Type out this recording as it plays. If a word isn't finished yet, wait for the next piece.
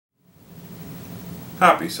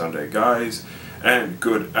Happy Sunday, guys, and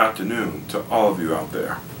good afternoon to all of you out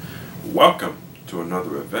there. Welcome to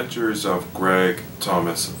another Adventures of Greg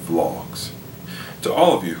Thomas Vlogs. To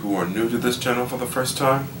all of you who are new to this channel for the first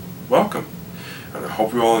time, welcome, and I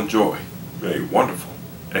hope you all enjoy a wonderful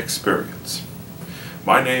experience.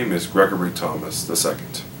 My name is Gregory Thomas II.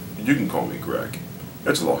 You can call me Greg.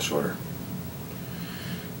 It's a lot shorter.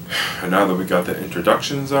 And now that we got the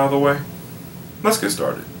introductions out of the way, let's get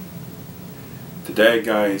started. Today,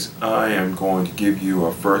 guys, I am going to give you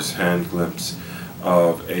a first-hand glimpse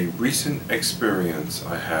of a recent experience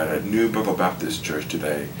I had at New Bethel Baptist Church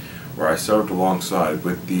today, where I served alongside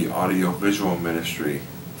with the audio-visual ministry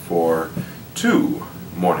for two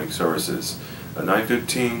morning services, the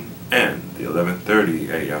 9:15 and the 11:30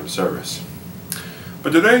 a.m. service.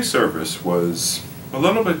 But today's service was a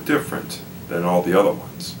little bit different than all the other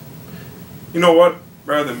ones. You know what?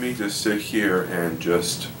 Rather than me just sit here and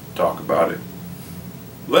just talk about it,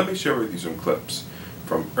 let me share with you some clips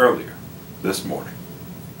from earlier this morning.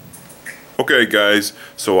 Okay, guys,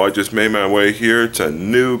 so I just made my way here to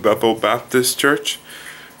New Bethel Baptist Church.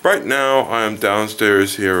 Right now I am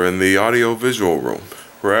downstairs here in the audio-visual room,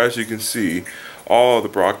 where, as you can see, all the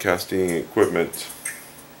broadcasting equipment,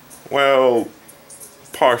 well,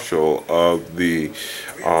 partial of the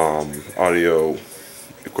audio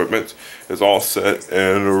equipment is all set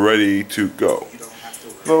and ready to go.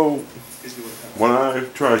 Though when I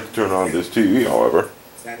tried to turn on this TV, however,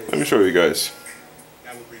 let me show you guys.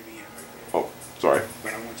 Oh, sorry.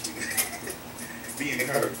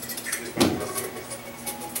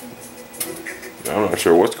 I'm not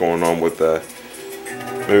sure what's going on with that.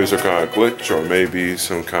 Maybe some kind of glitch or maybe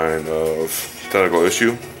some kind of technical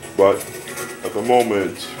issue. But at the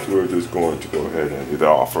moment, we're just going to go ahead and leave that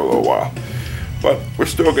off for a little while. But we're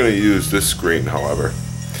still going to use this screen, however.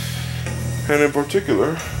 And in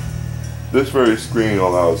particular, this very screen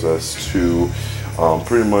allows us to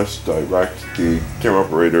pretty much direct the camera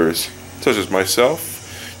operators, such as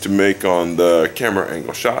myself, to make on the camera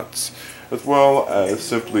angle shots, as well as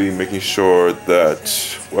simply making sure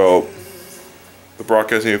that, well, the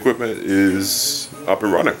broadcasting equipment is up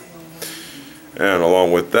and running. And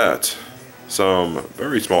along with that, some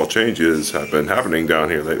very small changes have been happening down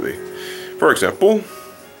here lately. For example,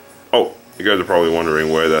 oh, you guys are probably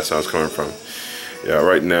wondering where that sound's coming from. Yeah,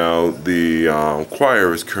 right now the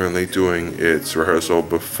choir is currently doing its rehearsal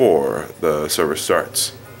before the service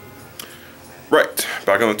starts. Right,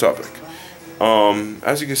 back on the topic.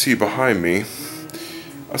 As you can see behind me,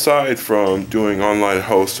 aside from doing online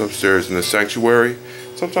hosts upstairs in the sanctuary,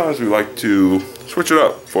 sometimes we like to switch it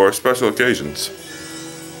up for special occasions.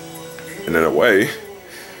 And in a way,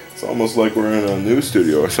 it's almost like we're in a news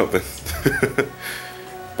studio or something.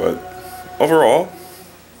 But overall,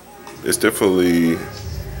 it's definitely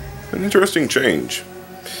an interesting change.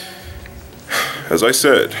 As I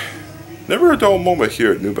said, never a dull moment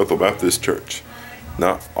here at New Bethel Baptist Church.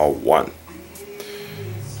 Not a one.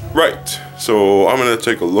 Right, so I'm going to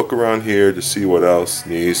take a look around here to see what else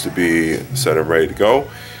needs to be set and ready to go.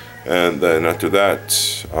 And then after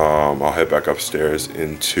that, I'll head back upstairs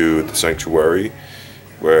into the sanctuary,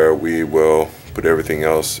 where we will put everything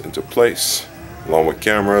else into place, along with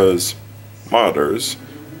cameras, monitors,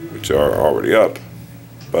 which are already up,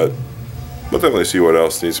 but we'll definitely see what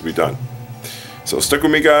else needs to be done. So stick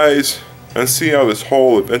with me, guys, and see how this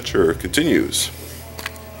whole adventure continues.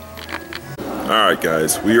 Alright,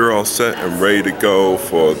 guys, we are all set and ready to go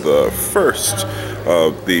for the first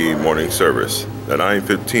of the morning service, the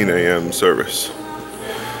 9:15 a.m. service.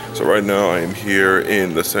 So right now I am here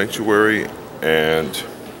in the sanctuary, and,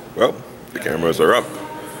 well, the cameras are up.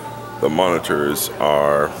 The monitors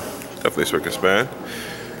are definitely circumspan.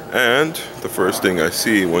 And the first thing I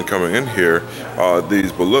see when coming in here are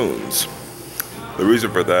these balloons. The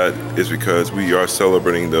reason for that is because we are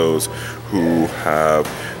celebrating those who have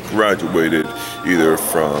graduated either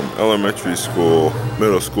from elementary school,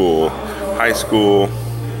 middle school, high school,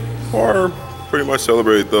 or pretty much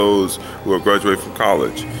celebrate those who have graduated from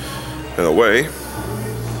college. In a way,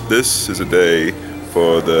 this is a day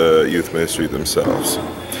for the youth ministry themselves.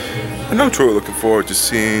 And I'm truly looking forward to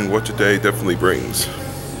seeing what today definitely brings.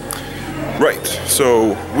 Right,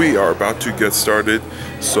 so we are about to get started,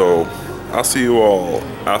 so I'll see you all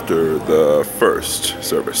after the first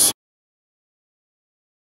service.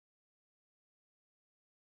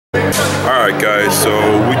 Alright, guys, so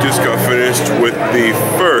we just got finished with the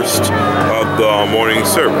first of the morning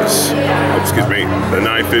service. Excuse me, the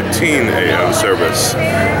 9:15 a.m. service.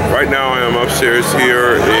 Right now I am upstairs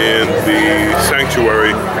here in the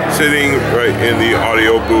sanctuary, sitting right in the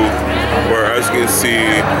audio booth, where as you can see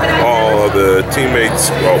all of the teammates,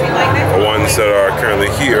 well, the ones that are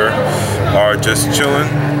currently here, are just chilling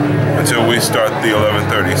until we start the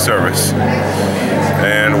 11:30 service.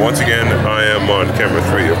 And once again, I am on camera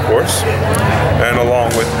 3, of course. And along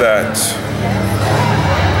with that,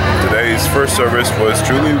 today's first service was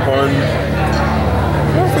truly one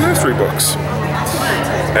for history books.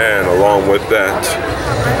 And along with that,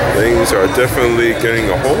 things are definitely getting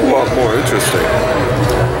a whole lot more interesting.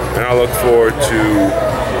 And I look forward to,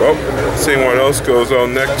 well, seeing what else goes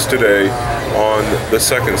on next today on the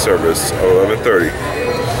second service of 11:30.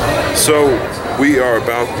 So we are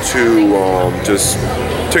about to just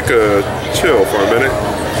take a chill for a minute,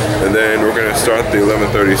 and then we're going to start the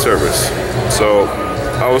 11:30 service. So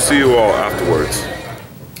I will see you all afterwards.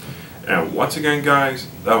 And once again, guys,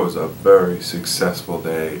 that was a very successful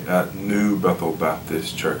day at New Bethel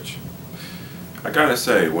Baptist Church. I gotta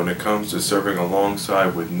say, when it comes to serving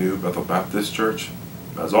alongside with New Bethel Baptist Church,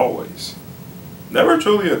 as always, never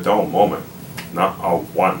truly a dull moment. Not a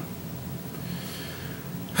one.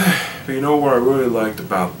 But you know what I really liked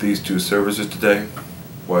about these two services today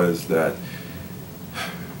was that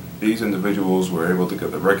these individuals were able to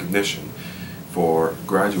get the recognition for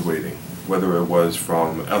graduating, whether it was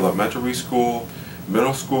from elementary school,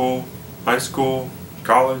 middle school, high school,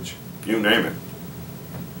 college, you name it.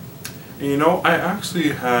 And you know, I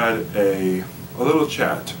actually had a little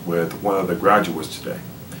chat with one of the graduates today.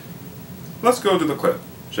 Let's go to the clip,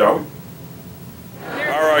 shall we?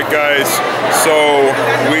 Alright guys, so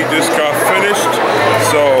we just got finished.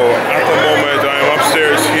 So at the moment I am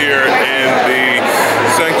upstairs here in the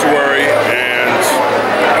sanctuary, and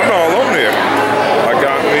I'm not alone here. I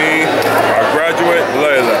got me our graduate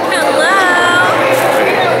Laylah. Hello!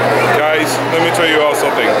 Guys, let me tell you all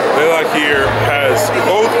something. Laylah here has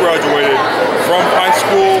both graduated from high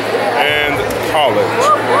school and college.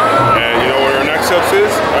 And you know what her next steps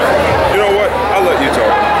is? You know what? I'll let you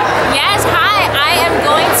talk. Yes, hi. I am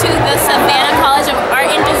going to the Savannah College of Art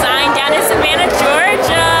and Design down in Savannah,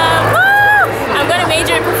 Georgia. Woo! I'm going to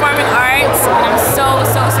major in performing arts, and I'm so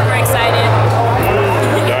super excited.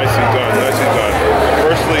 Nicely done, nicely done.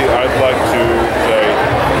 Firstly, I'd like to say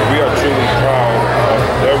we are truly proud of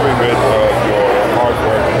every bit of your hard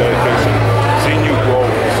work and dedication. Seeing you grow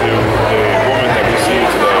to the woman that we see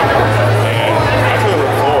today, and I really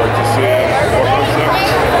look forward to seeing what comes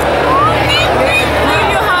next. Need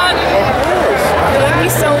your hug. Thank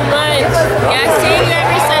you so much. Yeah, seeing you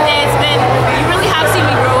every Sunday, you really have seen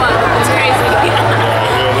me grow up. It's crazy. I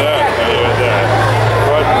hear that.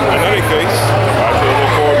 But in any case, I actually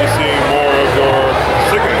look forward to seeing more of your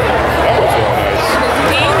singing. That was real nice.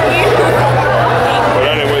 Thank you. But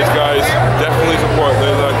anyways, guys, definitely support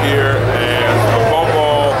Laylah here, and above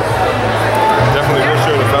all, definitely wish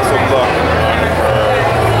her the best of luck on her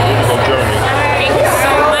musical journey. Thank you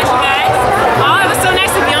so much, guys. Oh, it was so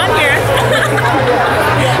nice to be on here.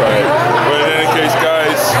 Right. But in any case,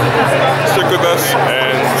 guys, stick with us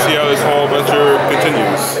and see how this whole adventure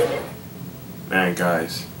continues. Man,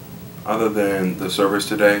 guys, other than the service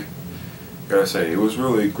today, gotta say, it was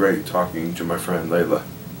really great talking to my friend Laylah.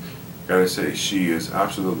 Gotta say, she is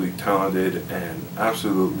absolutely talented and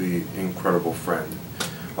absolutely incredible friend.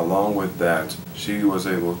 Along with that, she was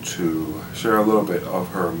able to share a little bit of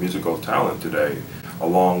her musical talent today,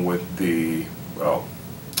 along with the, well,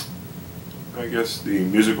 I guess the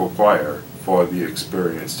musical choir for the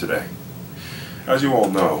experience today. As you all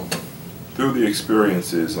know, through the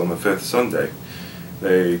experiences on the 5th Sunday,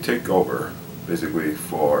 they take over basically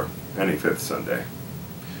for any 5th Sunday.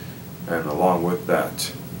 And along with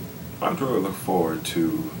that, I'm really looking forward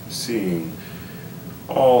to seeing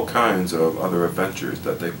all kinds of other adventures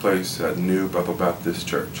that take place at New Bethel Baptist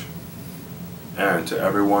Church. And to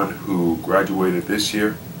everyone who graduated this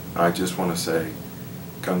year, I just want to say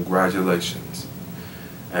congratulations,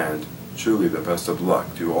 and truly the best of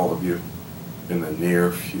luck to all of you in the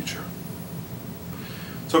near future.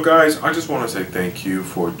 So guys, I just want to say thank you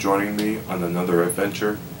for joining me on another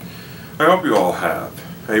adventure. I hope you all have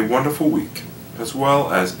a wonderful week, as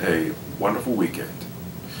well as a wonderful weekend.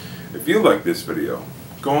 If you like this video,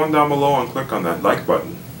 go on down below and click on that like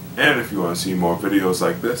button. And if you want to see more videos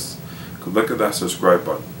like this, click at that subscribe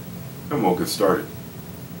button, and we'll get started.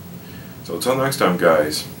 So until next time,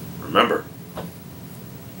 guys, remember,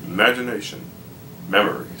 imagination,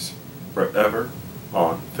 memories, forever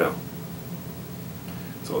on film.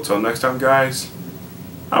 So until next time, guys,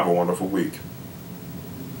 have a wonderful week.